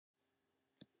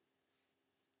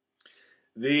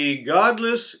The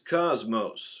Godless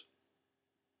Cosmos.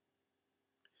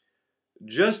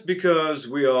 Just because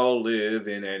we all live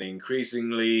in an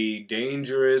increasingly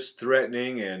dangerous,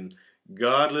 threatening, and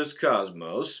godless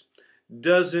cosmos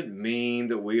doesn't mean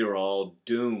that we are all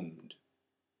doomed.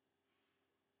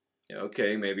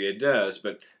 Okay, maybe it does,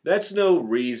 but that's no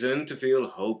reason to feel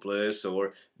hopeless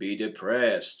or be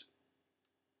depressed.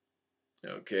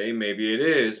 Okay, maybe it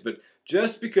is, but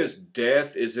just because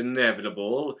death is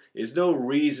inevitable is no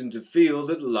reason to feel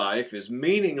that life is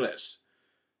meaningless.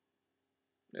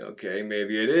 Okay,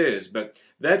 maybe it is, but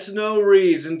that's no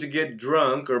reason to get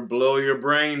drunk or blow your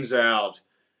brains out.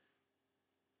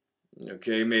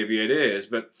 Okay, maybe it is,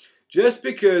 but just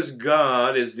because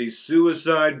God is the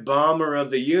suicide bomber of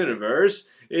the universe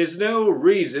is no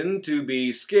reason to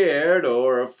be scared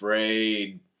or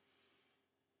afraid.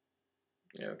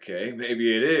 Okay,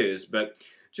 maybe it is, but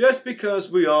just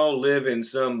because we all live in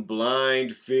some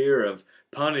blind fear of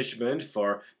punishment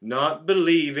for not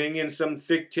believing in some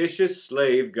fictitious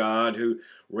slave god who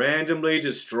randomly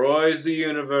destroys the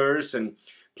universe and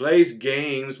plays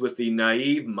games with the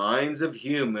naive minds of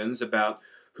humans about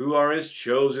who are his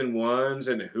chosen ones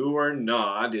and who are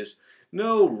not is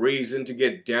no reason to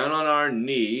get down on our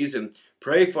knees and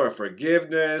pray for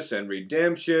forgiveness and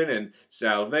redemption and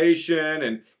salvation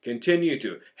and continue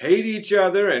to hate each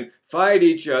other and fight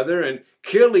each other and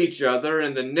kill each other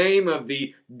in the name of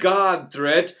the God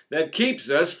threat that keeps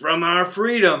us from our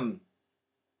freedom.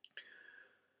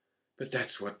 But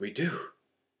that's what we do.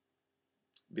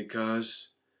 Because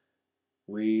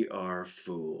we are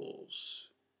fools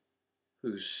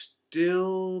who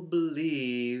still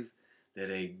believe that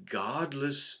a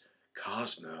godless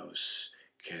cosmos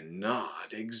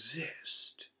cannot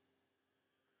exist.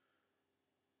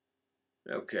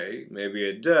 Okay, maybe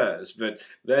it does, but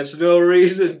that's no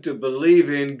reason to believe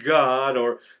in God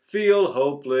or feel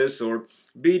hopeless or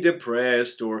be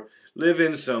depressed or live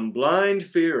in some blind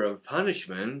fear of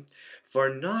punishment for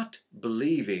not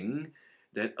believing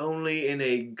that only in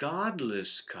a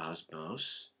godless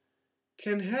cosmos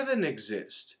can heaven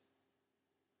exist.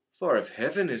 For if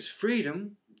heaven is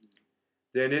freedom,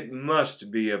 then it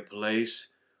must be a place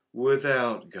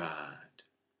without God.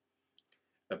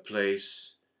 A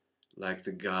place like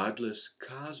the godless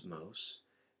cosmos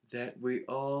that we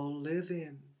all live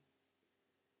in.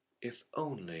 If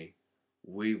only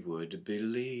we would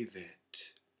believe it.